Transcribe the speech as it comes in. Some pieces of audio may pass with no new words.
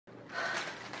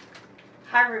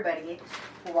Hi everybody,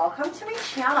 welcome to my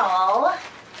channel.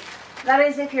 That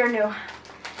is if you're new.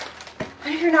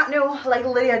 And if you're not new, like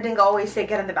Lydia Dingo always say,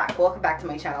 get in the back. Welcome back to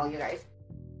my channel, you guys.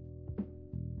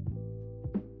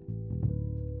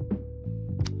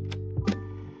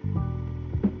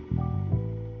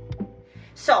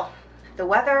 So, the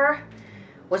weather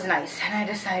was nice and I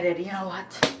decided, you know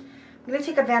what? I'm gonna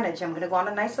take advantage. I'm gonna go on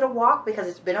a nice little walk because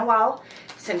it's been a while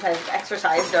since I've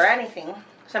exercised or anything.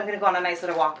 So I'm gonna go on a nice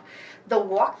little walk. The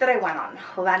walk that I went on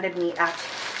landed me at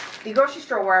the grocery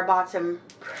store where I bought some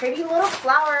pretty little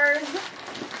flowers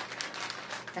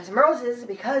and some roses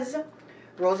because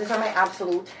roses are my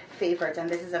absolute favorite. And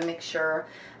this is a mixture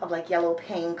of like yellow,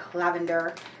 pink,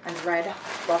 lavender, and red.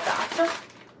 Love that.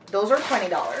 Those are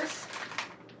 $20.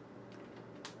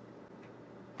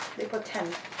 They put 10.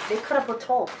 They could have put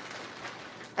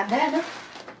 12. And then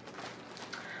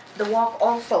the walk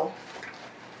also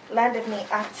landed me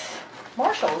at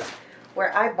Marshall's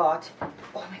where I bought,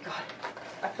 oh my god,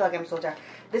 I feel like I'm so tired.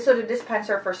 This is a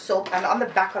dispenser for soap, and on the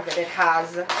back of it, it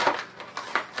has, let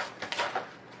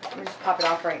me just pop it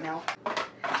off right now.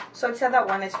 So it said that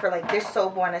one is for like dish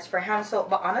soap, one is for hand soap,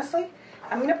 but honestly,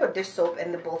 I'm going to put dish soap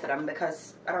in the both of them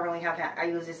because I don't really have hand. I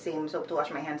use the same soap to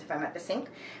wash my hands if I'm at the sink,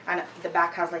 and the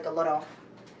back has like a little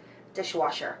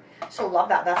dishwasher. So love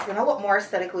that. That's going to look more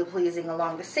aesthetically pleasing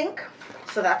along the sink,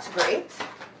 so that's great.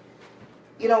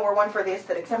 You know, we're one for the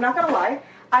aesthetics. I'm not going to lie.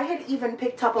 I had even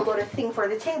picked up a little thing for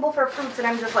the table for fruits, and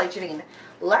I'm just like, Jadene,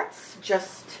 let's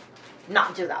just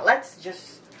not do that. Let's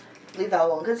just leave that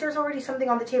alone because there's already something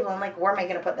on the table. I'm like, where am I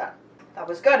going to put that? That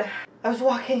was good. I was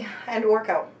walking and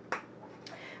workout.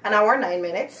 An hour, 9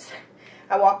 minutes.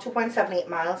 I walked 2.78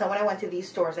 miles, and when I went to these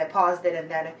stores, I paused it, and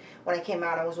then when I came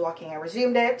out, I was walking. I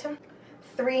resumed it.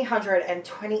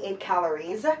 328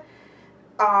 calories.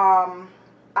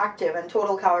 Active, and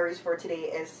total calories for today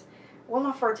is, well,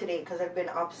 not for today because I've been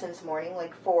up since morning,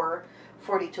 like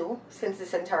 4:42 since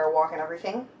this entire walk and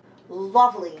everything.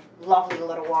 Lovely, lovely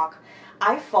little walk.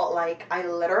 I felt like I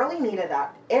literally needed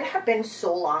that. It had been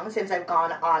so long since I've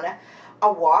gone on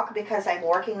a walk because I'm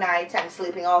working nights and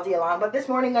sleeping all day long, but this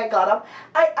morning I got up.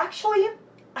 I actually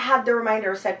had the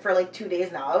reminder set for like 2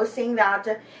 days now. I was saying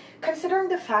that considering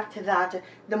the fact that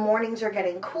the mornings are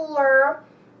getting cooler,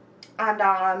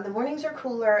 and the mornings are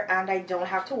cooler and I don't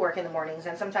have to work in the mornings,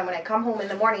 and sometimes when I come home in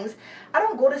the mornings I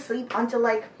don't go to sleep until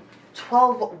like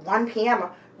 1 p.m.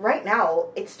 Right now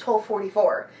it's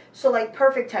 12:44, so like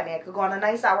perfect timing. I could go on a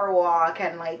nice hour walk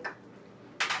and like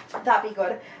that'd be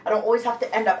good. I don't always have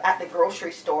to end up at the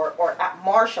grocery store or at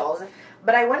Marshall's,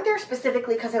 but I went there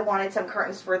specifically because I wanted some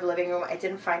curtains for the living room. I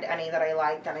didn't find any that I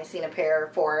liked, and I seen a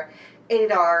pair for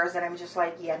 $80, and I'm just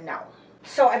like, yeah, no.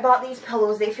 So I bought these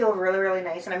pillows. They feel really, really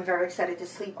nice, and I'm very excited to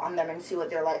sleep on them and see what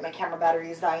they're like. My camera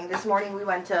battery is dying. This morning we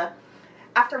went to,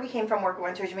 after we came from work, we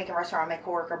went to a Jamaican restaurant. My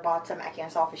coworker bought some ackee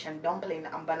and saltfish and dumpling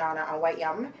and banana and white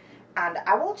yam, and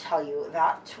I will tell you,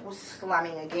 that was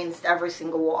slamming against every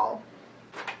single wall.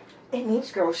 It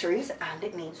needs groceries and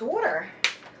it needs water.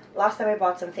 Last time I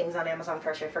bought some things on Amazon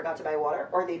Fresh, I forgot to buy water,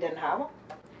 or they didn't have.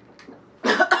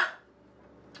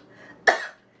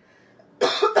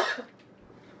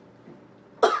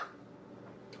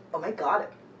 Oh my god.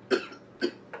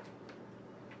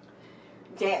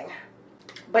 Dang.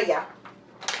 But yeah,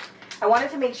 I wanted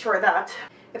to make sure that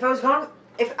if I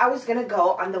was gonna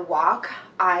go on the walk,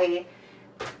 I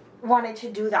wanted to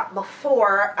do that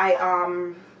before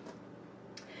I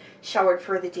showered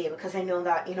for the day, because I know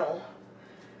that, you know,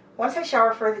 once I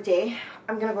shower for the day,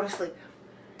 I'm gonna go to sleep.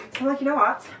 So I'm like, you know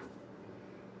what?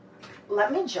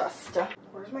 Let me just,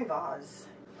 where's my vase?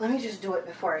 Let me just do it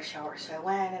before I shower. So I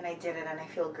went and I did it, and I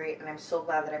feel great, and I'm so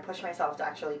glad that I pushed myself to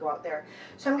actually go out there.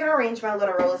 So I'm gonna arrange my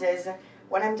little roses.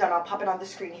 When I'm done, I'll pop it on the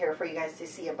screen here for you guys to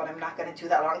see it, but I'm not gonna do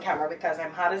that on camera because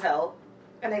I'm hot as hell,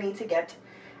 and I need to get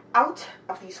out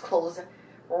of these clothes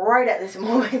right at this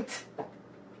moment.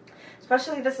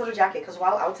 Especially this little jacket, because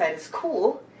while outside is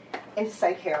cool,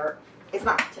 inside here is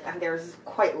not, and there's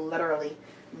quite literally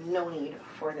no need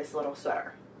for this little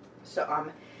sweater.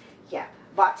 So yeah,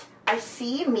 but I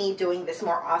see me doing this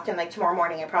more often. Like tomorrow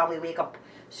morning I probably wake up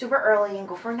super early and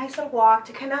go for a nice little walk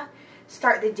to kind of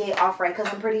start the day off right,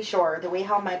 because I'm pretty sure the way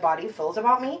how my body feels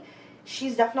about me,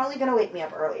 she's definitely gonna wake me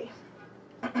up early.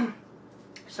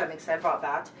 So I'm excited about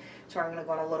that. So I'm going to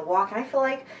go on a little walk, and I feel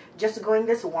like just going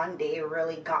this one day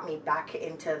really got me back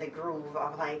into the groove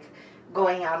of like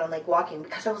going out and like walking,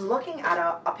 because I was looking at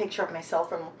a picture of myself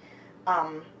from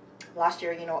last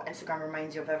year. You know, Instagram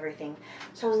reminds you of everything.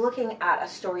 So I was looking at a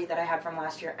story that I had from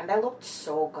last year, and I looked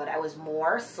so good. I was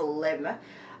more slim.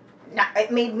 Now,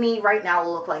 it made me right now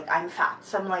look like I'm fat.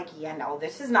 So I'm like, yeah, no,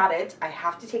 this is not it. I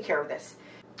have to take care of this.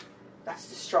 That's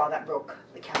the straw that broke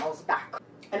the camel's back.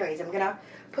 Anyways, I'm gonna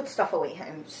put stuff away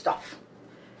and stuff.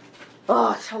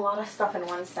 Oh, it's a lot of stuff in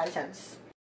one sentence.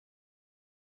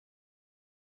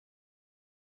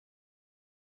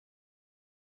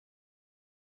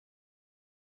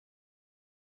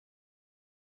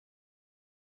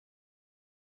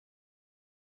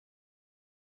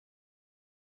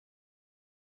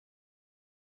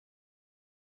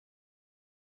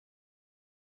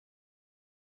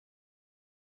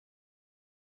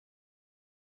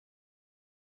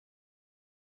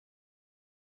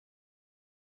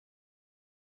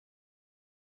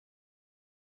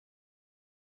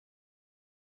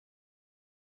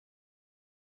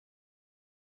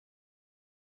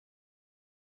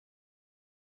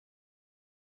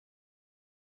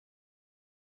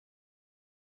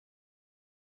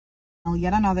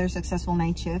 Yet another successful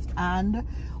night shift, and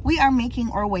we are making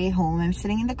our way home. I'm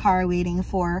sitting in the car waiting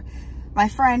for my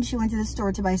friend. She went to the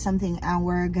store to buy something, and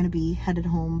we're gonna be headed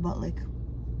home. But like,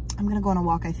 I'm gonna go on a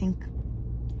walk. I think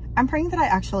I'm praying that I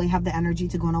actually have the energy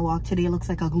to go on a walk. Today looks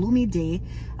like a gloomy day,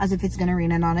 as if it's gonna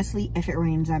rain, and honestly, if it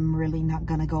rains, I'm really not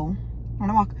gonna go on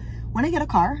a walk. When I get a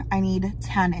car, I need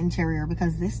tan interior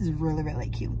because this is really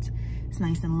cute. It's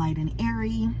nice and light and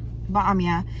airy. But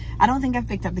yeah, I don't think I've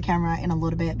picked up the camera in a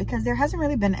little bit because there hasn't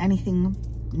really been anything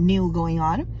new going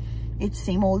on. It's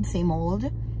same old,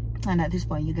 and at this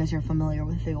point you guys are familiar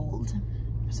with the old.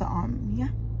 So yeah.